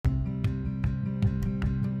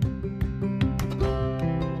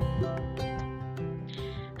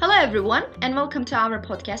Hello, everyone, and welcome to our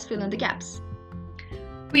podcast, Fill in the Gaps.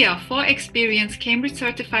 We are 4 experienced Cambridge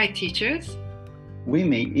certified teachers. We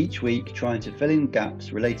meet each week trying to fill in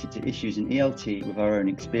gaps related to issues in ELT with our own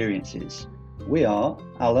experiences. We are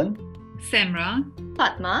Alan, Semra,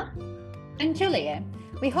 Fatma, and Julia.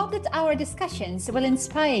 We hope that our discussions will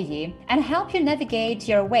inspire you and help you navigate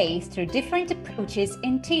your way through different approaches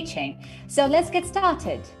in teaching. So let's get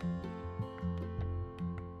started.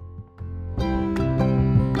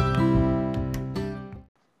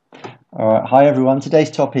 Hi everyone.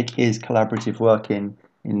 Today's topic is collaborative working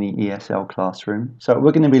in the ESL classroom. So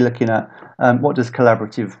we're going to be looking at what does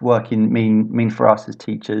collaborative working mean for us as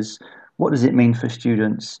teachers? What does it mean for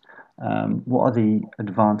students? What are the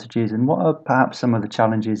advantages and what are perhaps some of the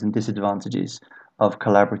challenges and disadvantages of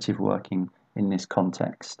collaborative working in this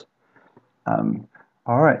context?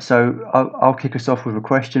 All right, so I'll kick us off with a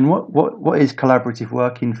question. What is collaborative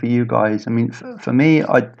working for you guys? I mean, for me,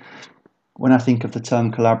 when I think of the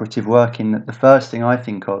term collaborative working, the first thing I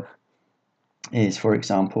think of is, for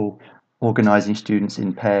example, organising students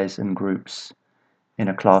in pairs and groups in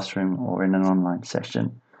a classroom or in an online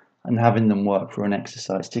session and having them work through an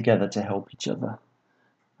exercise together to help each other.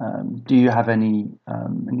 Do you have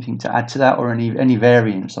anything to add to that, or any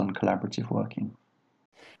variants on collaborative working?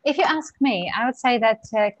 If you ask me, I would say that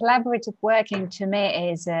collaborative working to me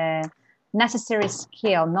is a necessary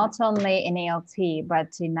skill, not only in ELT, but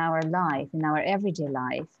in our life, in our everyday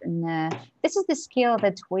life. And this is the skill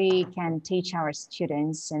that we can teach our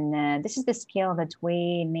students. And this is the skill that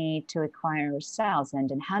we need to acquire ourselves and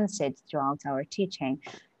enhance it throughout our teaching.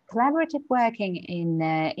 Collaborative working in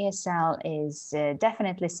ESL is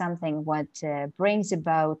definitely something what brings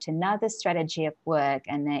about another strategy of work,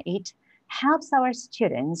 and it helps our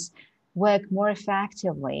students work more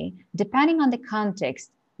effectively. Depending on the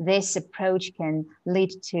context, this approach can lead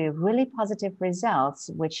to really positive results,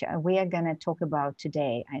 which we are going to talk about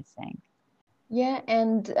today, I think. Yeah,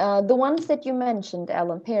 and the ones that you mentioned,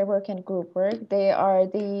 Ellen, pair work and group work, they are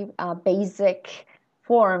the basic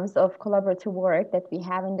forms of collaborative work that we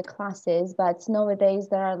have in the classes. But nowadays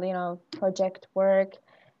there are, project work,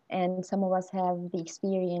 and some of us have the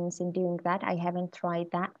experience in doing that. I haven't tried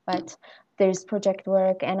that, but there's project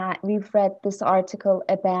work, and we've read this article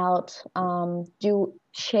about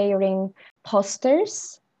sharing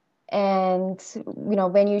posters. And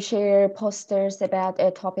when you share posters about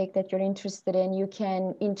a topic that you're interested in, you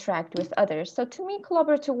can interact with others. So to me,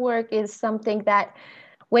 collaborative work is something that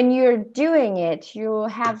when you're doing it, you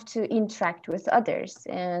have to interact with others,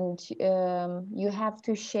 and you have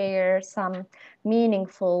to share some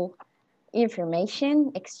meaningful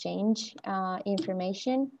information, exchange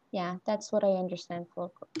information. Yeah, that's what I understand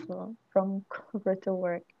from collaborative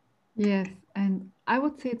work. Yes, and I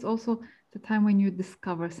would say it's also the time when you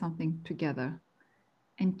discover something together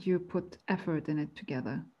and you put effort in it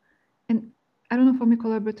together. And I don't know, for me,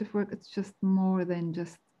 collaborative work, it's just more than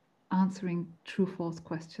just answering true-false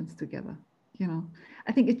questions together.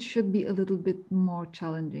 I think it should be a little bit more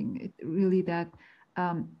challenging. It really that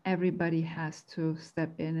everybody has to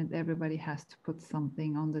step in and everybody has to put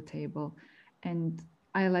something on the table. And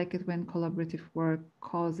I like it when collaborative work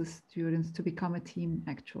causes students to become a team,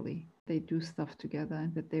 actually. They do stuff together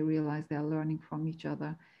and that they realize they're learning from each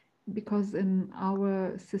other. Because in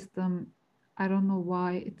our system, I don't know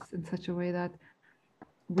why it's in such a way that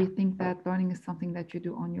we think that learning is something that you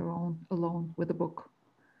do on your own, alone, with a book.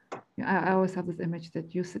 I always have this image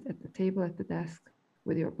that you sit at the table, at the desk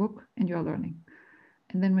with your book and you're learning.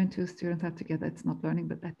 And then when two students are together, it's not learning.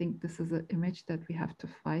 But I think this is an image that we have to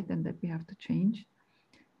fight and that we have to change,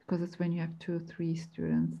 because it's when you have 2 or 3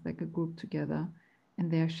 students, like a group together,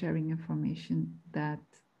 and they're sharing information, that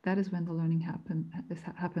is when the learning happens.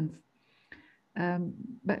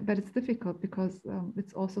 But it's difficult because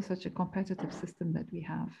it's also such a competitive system that we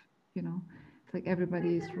have. It's like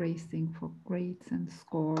everybody is racing for grades and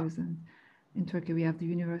scores. And in Turkey, we have the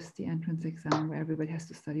university entrance exam where everybody has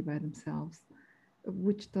to study by themselves,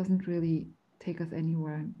 which doesn't really take us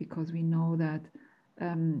anywhere, because we know that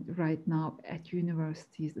right now at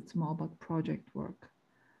universities, it's more about project work,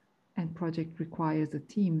 and project requires a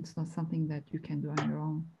team. It's not something that you can do on your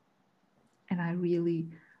own. And I really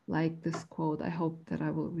like this quote. I hope that I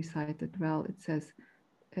will recite it well. It says,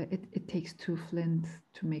 it takes 2 flints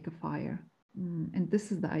to make a fire. And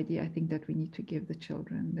this is the idea I think that we need to give the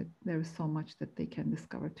children, that there is so much that they can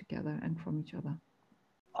discover together and from each other.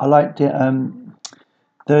 I liked it.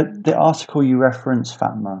 The article you referenced,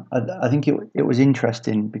 Fatma, I think it was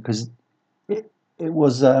interesting because it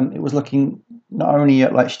was looking not only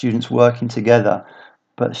at like students working together,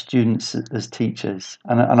 but students as teachers,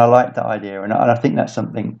 and I like that idea, and I think that's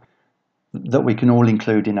something that we can all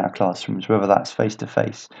include in our classrooms, whether that's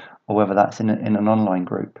face-to-face or whether that's in an online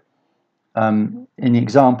group. In the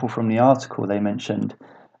example from the article, they mentioned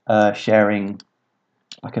sharing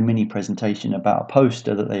like a mini presentation about a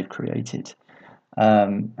poster that they've created.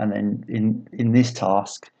 And then in this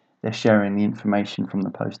task, they're sharing the information from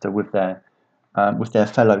the poster with their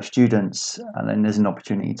fellow students, and then there's an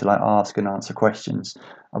opportunity to like ask and answer questions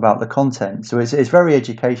about the content. So it's very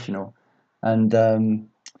educational, and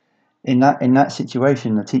in that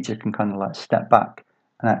situation, the teacher can kind of like step back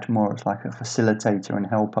and act more as like a facilitator and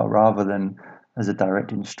helper rather than as a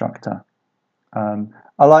direct instructor.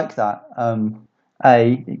 I like that.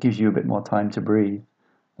 It gives you a bit more time to breathe,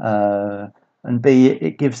 and B,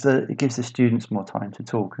 it gives the students more time to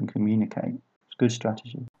talk and communicate. It's a good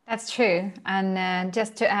strategy. That's true. And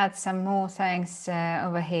just to add some more things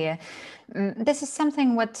over here, this is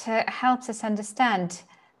something what helps us understand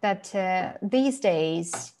that these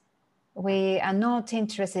days we are not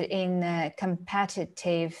interested in a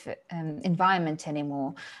competitive environment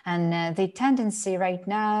anymore. And the tendency right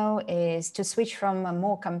now is to switch from a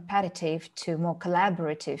more competitive to more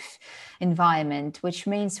collaborative environment, which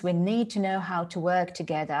means we need to know how to work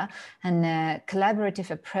together. And a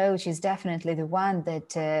collaborative approach is definitely the one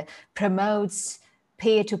that promotes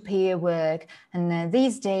peer-to-peer work. And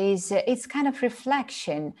these days, it's kind of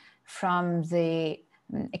reflection from the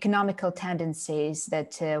economical tendencies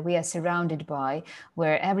that we are surrounded by,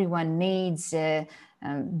 where everyone needs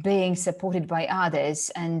being supported by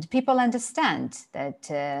others, and people understand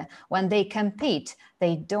that when they compete,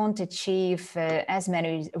 they don't achieve as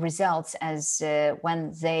many results as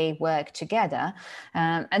when they work together.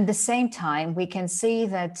 At the same time, we can see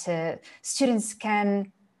that students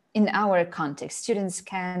can, in our context, students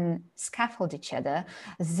can scaffold each other.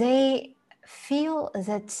 They feel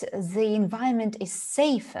that the environment is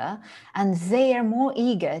safer and they are more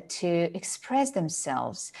eager to express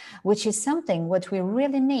themselves, which is something what we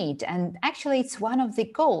really need. And actually, it's one of the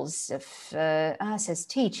goals of us as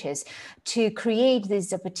teachers to create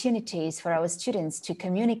these opportunities for our students to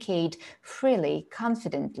communicate freely,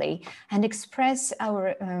 confidently, and express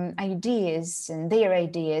our ideas and their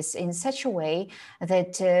ideas in such a way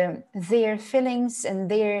that their feelings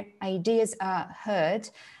and their ideas are heard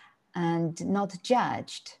and not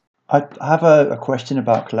judged. I have a question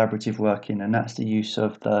about collaborative working, and that's the use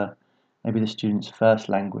of maybe the student's first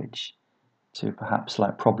language to perhaps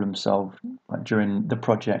like problem solve like during the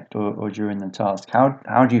project or during the task.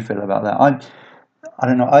 How do you feel about that? I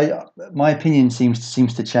don't know. My opinion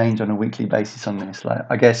seems to change on a weekly basis on this. Like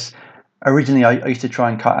I guess originally I used to try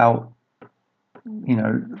and cut out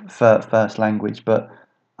first language, but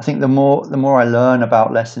I think the more I learn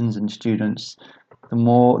about lessons and students, the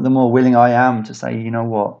more willing I am to say,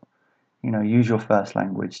 use your first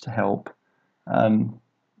language to help.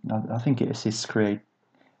 I think it assists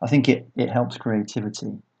I think it helps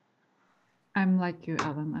creativity. I'm like you,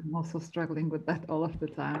 Alan. I'm also struggling with that all of the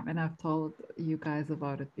time, and I've told you guys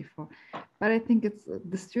about it before. But I think it's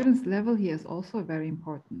the students' level here is also very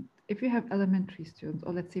important. If you have elementary students,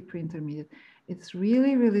 or let's say pre-intermediate, it's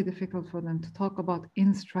really, really difficult for them to talk about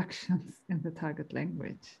instructions in the target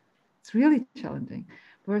language. It's really challenging.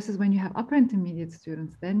 Versus when you have upper intermediate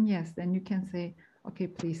students, then yes, then you can say, okay,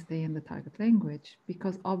 please stay in the target language,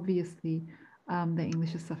 because obviously the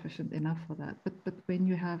English is sufficient enough for that. But when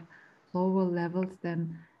you have lower levels,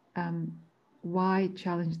 then why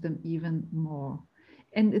challenge them even more?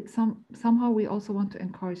 And it's somehow we also want to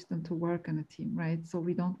encourage them to work in a team, right? So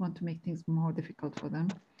we don't want to make things more difficult for them.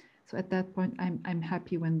 So at that point, I'm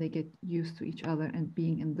happy when they get used to each other and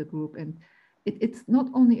being in the group. And it's not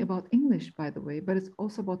only about English, by the way, but it's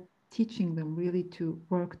also about teaching them really to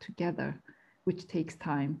work together, which takes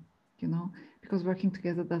time, because working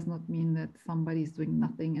together does not mean that somebody is doing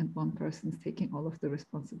nothing and one person is taking all of the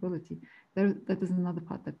responsibility. That is another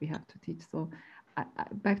part that we have to teach. So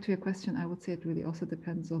back to your question, I would say it really also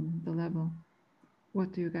depends on the level.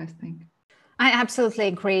 What do you guys think? I absolutely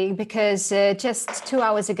agree, because just 2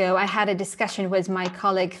 hours ago, I had a discussion with my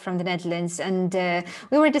colleague from the Netherlands, and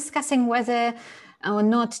we were discussing whether or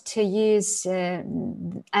not to use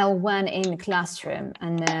L1 in the classroom,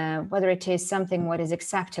 and whether it is something what is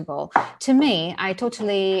acceptable. To me, I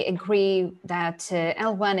totally agree that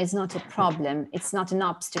L1 is not a problem. It's not an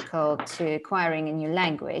obstacle to acquiring a new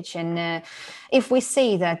language. And if we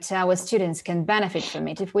see that our students can benefit from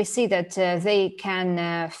it, if we see that they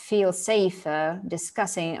can feel safer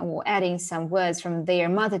discussing or adding some words from their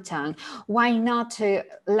mother tongue, why not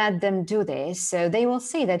let them do this? So they will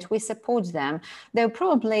see that we support them. Though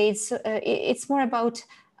probably it's more about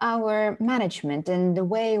our management and the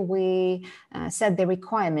way we set the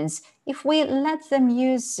requirements, if we let them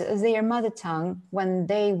use their mother tongue when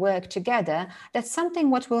they work together, that's something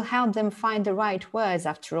what will help them find the right words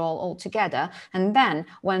after all together. And then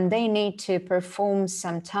when they need to perform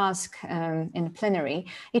some task in plenary,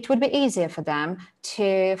 it would be easier for them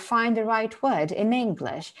to find the right word in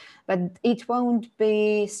English, but it won't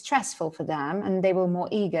be stressful for them, and they will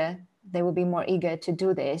be more eager to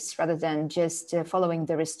do this rather than just following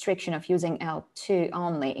the restriction of using L2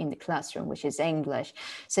 only in the classroom, which is English.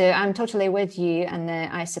 So I'm totally with you, and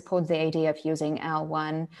I support the idea of using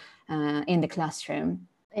L1 in the classroom.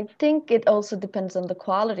 I think it also depends on the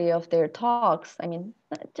quality of their talks. I mean,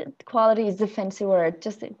 quality is a fancy word.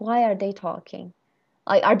 Just why are they talking?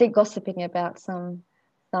 Are they gossiping about some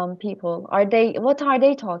people? What are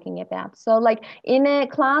they talking about? So like in a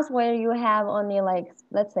class where you have only like,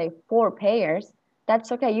 let's say 4 pairs,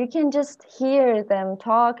 that's okay. You can just hear them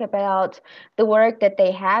talk about the work that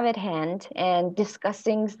they have at hand and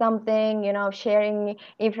discussing something, sharing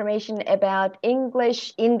information about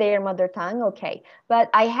English in their mother tongue. Okay. But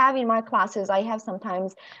I have in my classes, I have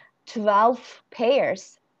sometimes 12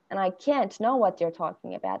 pairs and I can't know what they're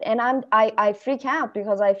talking about. And I freak out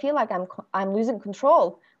because I feel like I'm losing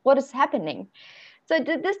control. What is happening? So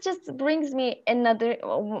this just brings me another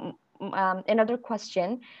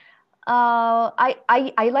question.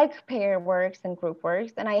 I like pair works and group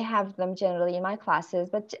works, and I have them generally in my classes,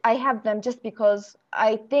 but I have them just because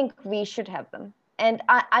I think we should have them. And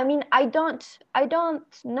I mean, I don't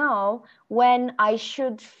know when I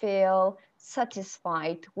should feel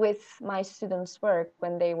satisfied with my students' work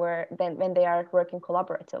when they are working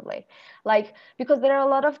collaboratively. Like, because there are a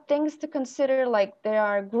lot of things to consider, like there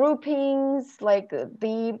are groupings, like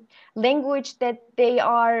the language that they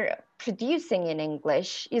are producing in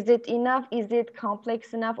English. Is it enough? Is it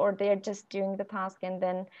complex enough? Or they're just doing the task and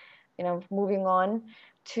then, moving on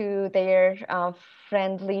to their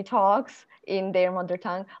friendly talks in their mother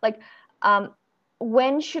tongue? Like,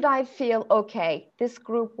 when should I feel, okay, this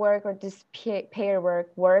group work or this pair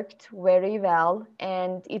work worked very well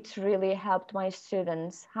and it really helped my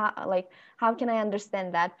students? How can I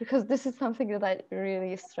understand that? Because this is something that I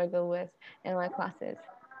really struggle with in my classes.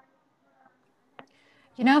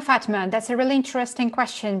 Fatma, that's a really interesting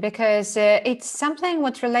question because it's something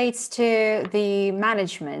what relates to the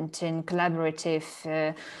management in collaborative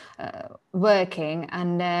working.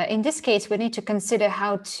 And in this case, we need to consider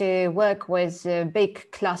how to work with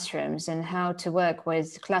big classrooms and how to work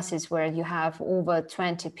with classes where you have over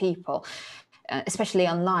 20 people. Especially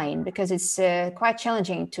online, because it's quite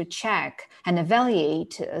challenging to check and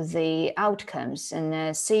evaluate the outcomes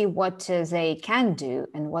and see what they can do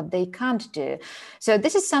and what they can't do. So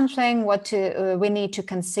this is something what we need to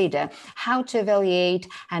consider, how to evaluate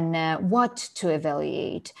and what to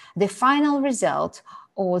evaluate. The final result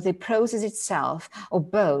or the process itself, or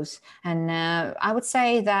both. And I would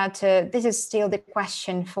say that this is still the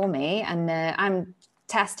question for me, and I'm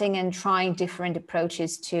testing and trying different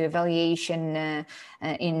approaches to evaluation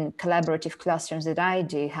in collaborative classrooms that I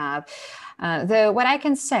do have. Though what I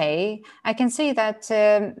can say that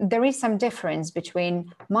there is some difference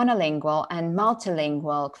between monolingual and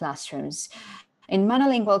multilingual classrooms. In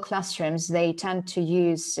monolingual classrooms, they tend to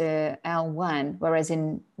use L1, whereas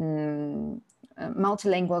in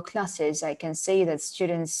multilingual classes, I can see that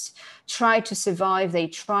students try to survive, they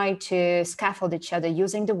try to scaffold each other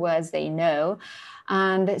using the words they know.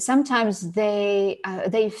 And sometimes they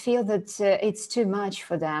feel that it's too much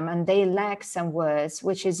for them and they lack some words,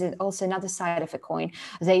 which is also another side of a coin.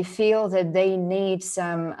 They feel that they need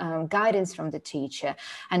some guidance from the teacher.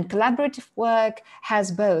 And collaborative work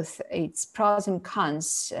has both its pros and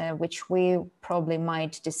cons, which we probably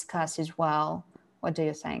might discuss as well. What do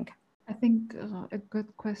you think? I think a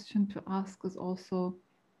good question to ask is also,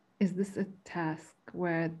 is this a task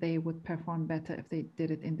where they would perform better if they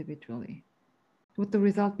did it individually? Would the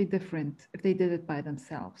result be different if they did it by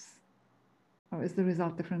themselves? Or is the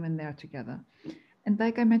result different when they're together? And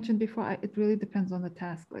like I mentioned before, it really depends on the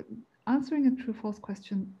task. Like answering a true-false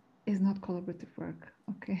question is not collaborative work,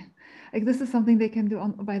 okay? Like this is something they can do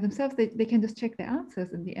by themselves. They can just check their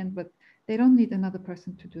answers in the end, but they don't need another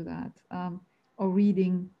person to do that. Or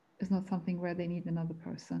reading is not something where they need another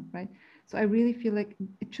person, right? So I really feel like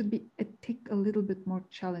it should be a tick a little bit more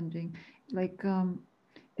challenging, like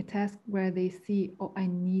a task where they see, oh, I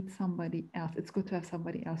need somebody else. It's good to have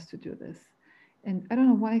somebody else to do this. And I don't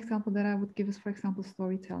know, one example that I would give is, for example,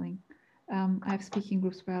 storytelling. I have speaking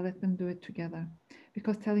groups where I let them do it together,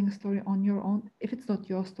 because telling a story on your own, if it's not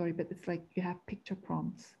your story, but it's like you have picture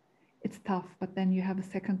prompts, it's tough, but then you have a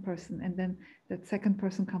second person, and then that second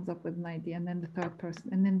person comes up with an idea, and then the third person,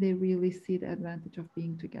 and then they really see the advantage of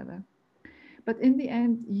being together. But in the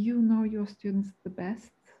end, you know your students the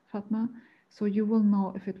best, Fatma, so you will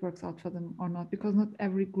know if it works out for them or not, because not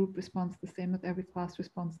every group responds the same, not every class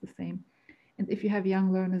responds the same. And if you have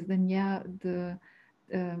young learners, then yeah,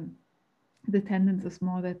 the tendency is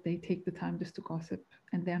more that they take the time just to gossip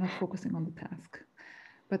and they're not focusing on the task.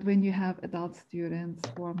 But when you have adult students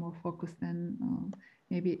who are more focused, then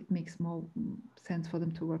maybe it makes more sense for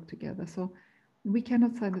them to work together. So we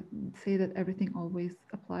cannot say that everything always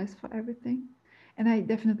applies for everything. And I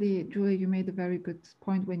definitely, Julia, you made a very good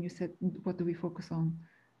point when you said, what do we focus on?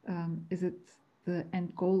 Is it the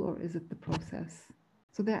end goal or is it the process?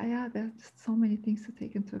 So there's just so many things to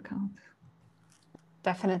take into account.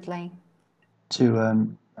 Definitely.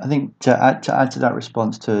 I think to add to that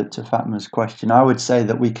response to Fatma's question, I would say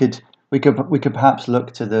that we could perhaps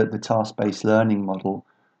look to the task-based learning model,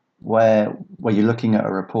 where you're looking at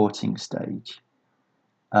a reporting stage.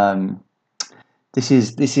 This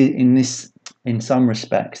is in some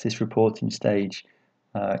respects, this reporting stage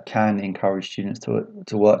can encourage students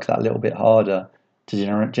to work that little bit harder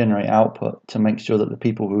to generate output, to make sure that the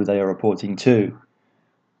people who they are reporting to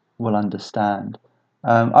will understand.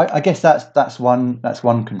 I guess that's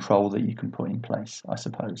one control that you can put in place, I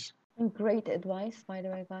suppose. Great advice, by the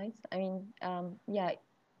way, guys. I mean, yeah,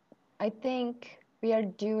 I think we are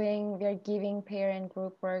giving parent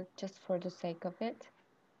group work just for the sake of it,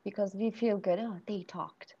 because we feel good. Oh, they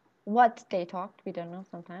talked. What they talked, we don't know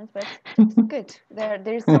sometimes, but it's good.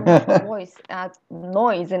 There's some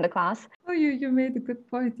noise in the class. Oh, you made a good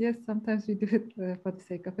point. Yes, sometimes we do it for the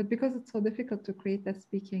sake of it, because it's so difficult to create that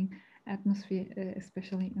speaking atmosphere,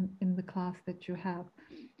 especially in the class that you have,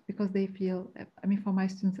 because they feel, I mean, for my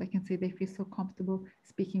students, I can say they feel so comfortable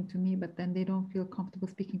speaking to me, but then they don't feel comfortable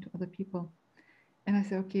speaking to other people. And I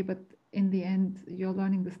say, okay, but in the end, you're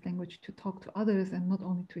learning this language to talk to others, and not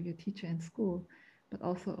only to your teacher in school, but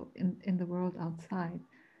also in the world outside.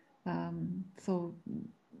 So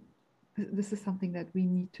this is something that we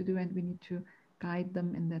need to do, and we need to guide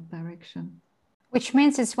them in that direction. Which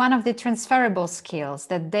means it's one of the transferable skills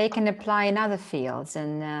that they can apply in other fields.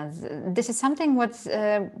 And this is something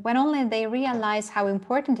when only they realize how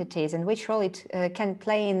important it is and which role it can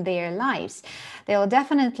play in their lives, they'll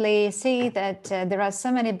definitely see that there are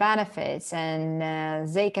so many benefits, and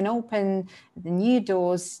they can open the new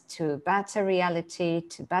doors to better reality,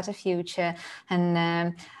 to better future.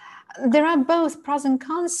 And there are both pros and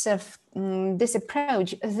cons of this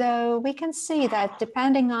approach, though we can see that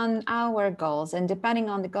depending on our goals and depending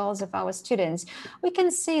on the goals of our students, we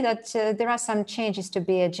can see that there are some changes to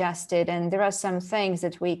be adjusted, and there are some things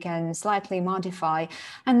that we can slightly modify.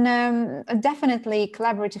 And definitely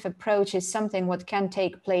collaborative approach is something what can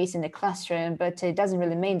take place in the classroom, but it doesn't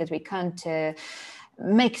really mean that we can't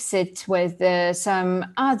mix it with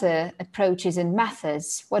some other approaches and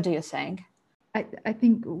methods. What do you think? I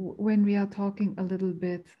think when we are talking a little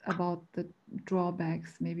bit about the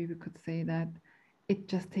drawbacks, maybe we could say that it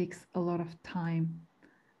just takes a lot of time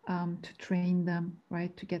to train them,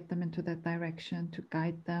 right? To get them into that direction, to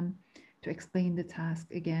guide them, to explain the task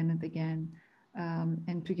again and again,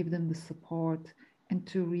 and to give them the support, and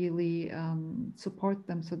to really support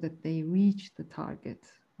them so that they reach the target,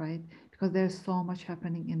 right? Because there's so much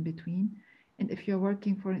happening in between. And if you're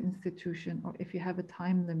working for an institution, or if you have a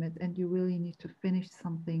time limit and you really need to finish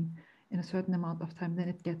something in a certain amount of time, then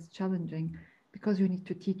it gets challenging, because you need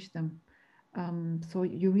to teach them. So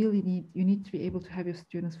you need to be able to have your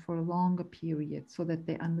students for a longer period, so that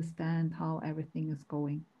they understand how everything is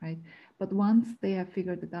going, right? But once they have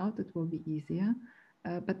figured it out, it will be easier.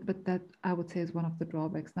 But that, I would say, is one of the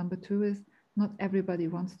drawbacks. Number two is, not everybody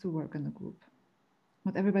wants to work in a group.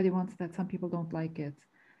 Not everybody wants that. Some people don't like it.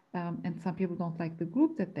 And some people don't like the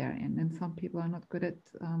group that they're in, and some people are not good at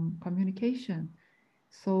communication.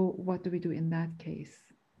 So what do we do in that case,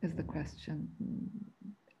 is the question.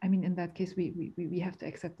 I mean, in that case, we have to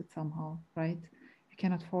accept it somehow, right? You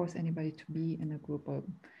cannot force anybody to be in a group or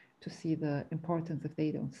to see the importance if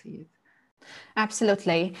they don't see it.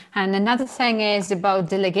 Absolutely. And another thing is about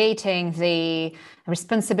delegating the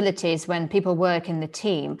responsibilities when people work in the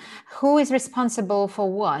team. Who is responsible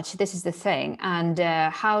for what? This is the thing. And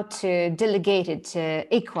how to delegate it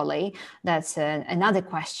equally, that's another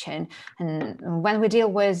question. And when we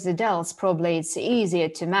deal with adults, probably it's easier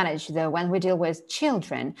to manage, though when we deal with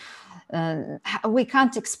children, we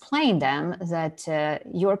can't explain them that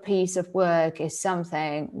your piece of work is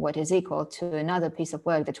something what is equal to another piece of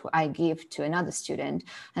work that I give to another student,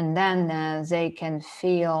 and then they can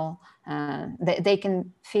feel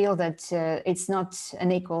that it's not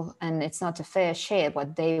an equal and it's not a fair share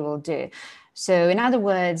what they will do. So in other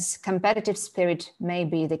words, competitive spirit may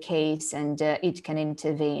be the case, and it can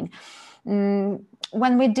intervene.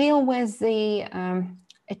 When we deal with the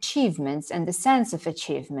achievements and the sense of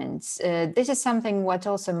achievements, this is something what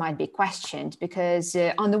also might be questioned, because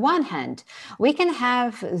on the one hand, we can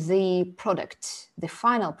have the product, the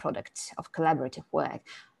final product of collaborative work.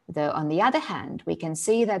 Though on the other hand, we can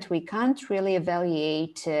see that we can't really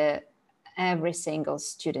evaluate every single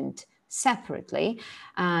student separately,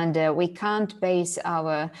 and we can't base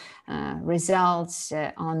our results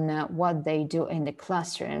on what they do in the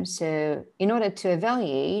classroom. So in order to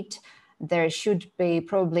evaluate, there should be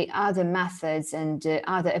probably other methods and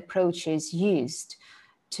other approaches used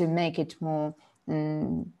to make it more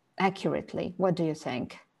accurately. What do you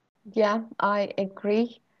think? Yeah, I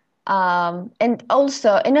agree. And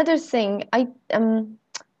also another thing,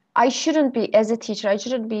 I shouldn't be, as a teacher, I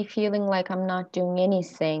shouldn't be feeling like I'm not doing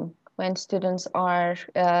anything when students are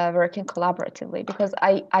working collaboratively, because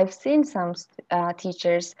I've seen some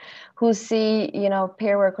teachers who see,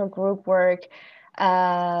 pair work or group work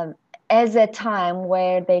as a time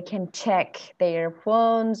where they can check their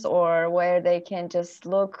phones, or where they can just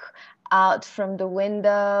look out from the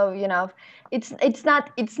window. It's not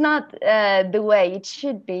the way it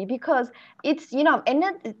should be, because it's,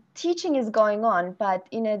 and teaching is going on, but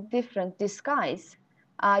in a different disguise.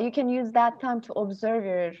 You can use that time to observe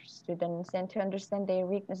your students and to understand their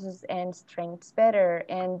weaknesses and strengths better.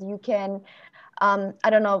 And you can, I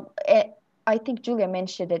don't know, I think Julia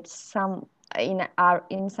mentioned it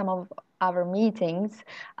in some of our meetings.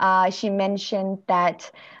 She mentioned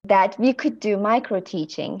that we could do micro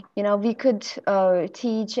teaching. We could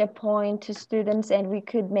teach a point to students, and we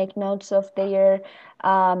could make notes of their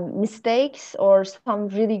mistakes or some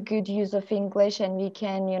really good use of English, and we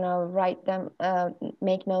can write them,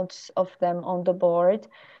 make notes of them on the board.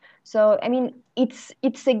 So, I mean, it's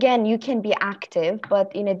again, you can be active,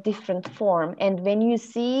 but in a different form. And when you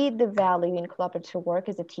see the value in collaborative work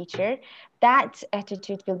as a teacher, that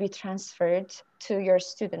attitude will be transferred to your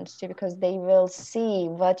students too, because they will see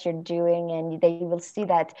what you're doing, and they will see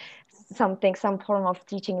that some form of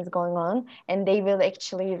teaching is going on, and they will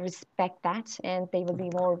actually respect that, and they will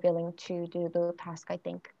be more willing to do the task, I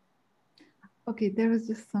think. Okay, there is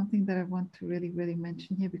just something that I want to really, really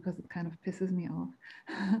mention here, because it kind of pisses me off.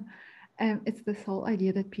 It's this whole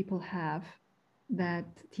idea that people have that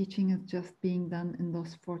teaching is just being done in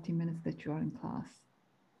those 40 minutes that you are in class,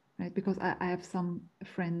 right? Because I have some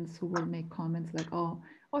friends who will make comments like, oh,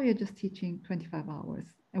 you're just teaching 25 hours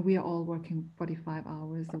and we are all working 45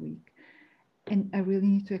 hours a week. And I really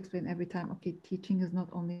need to explain every time, okay, teaching is not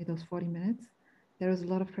only those 40 minutes. There is a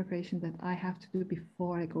lot of preparation that I have to do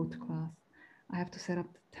before I go to class. I have to set up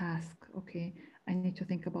the task. Okay, I need to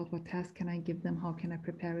think about what task can I give them? How can I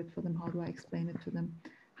prepare it for them? How do I explain it to them?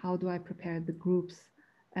 How do I prepare the groups?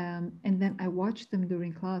 And then I watch them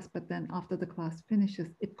during class, but then after the class finishes,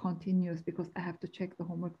 it continues, because I have to check the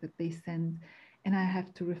homework that they send, and I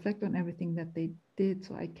have to reflect on everything that they did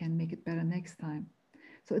so I can make it better next time.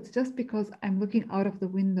 So it's just because I'm looking out of the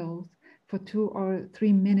windows for 2 or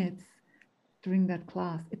 3 minutes during that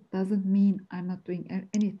class, it doesn't mean I'm not doing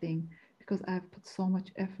anything, because I've put so much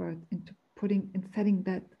effort into putting and setting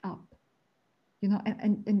that up,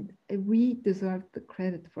 and we deserve the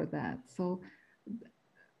credit for that. So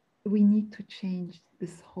we need to change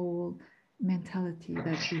this whole mentality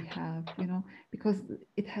that we have, because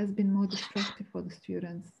it has been more destructive for the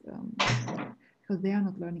students, because they are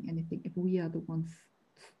not learning anything if we are the ones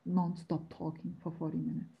non-stop talking for 40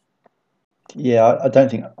 minutes. Yeah, I don't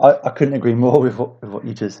think I couldn't agree more with what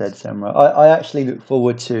you just said, Semra. I actually look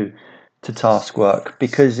forward to task work,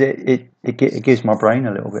 because it gives my brain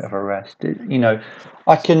a little bit of a rest.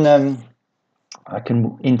 I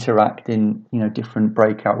can interact in different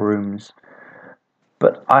breakout rooms,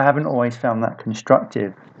 but I haven't always found that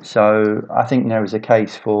constructive. So I think there is a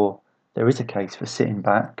case for sitting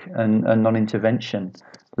back and non-intervention,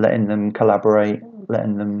 letting them collaborate,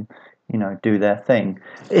 letting them do their thing.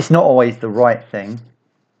 It's not always the right thing,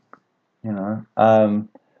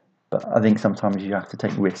 but I think sometimes you have to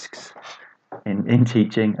take risks in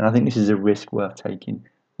teaching, and I think this is a risk worth taking.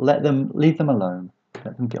 Leave them alone,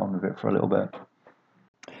 let them get on with it for a little bit.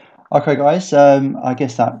 Okay, guys, I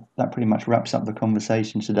guess that pretty much wraps up the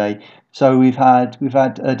conversation today. So we've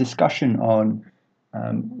had a discussion on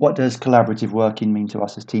what does collaborative working mean to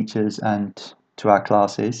us as teachers and to our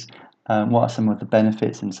classes. What are some of the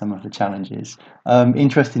benefits and some of the challenges?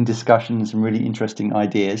 Interesting discussions and really interesting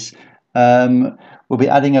ideas. We'll be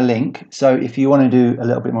adding a link. So if you want to do a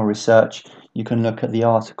little bit more research, you can look at the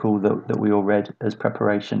article that we all read as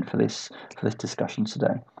preparation for this discussion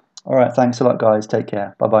today. All right. Thanks a lot, guys. Take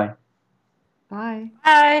care. Bye-bye. Bye.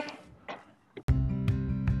 Bye.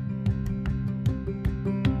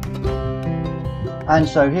 And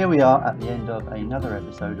so here we are at the end of another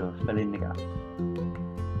episode of Fill in the Gap.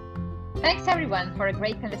 Thanks everyone for a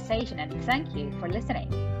great conversation, and thank you for listening.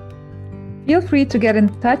 Feel free to get in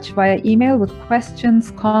touch via email with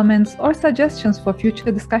questions, comments, or suggestions for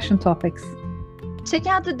future discussion topics. Check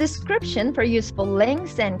out the description for useful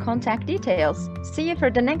links and contact details. See you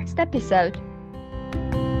for the next episode.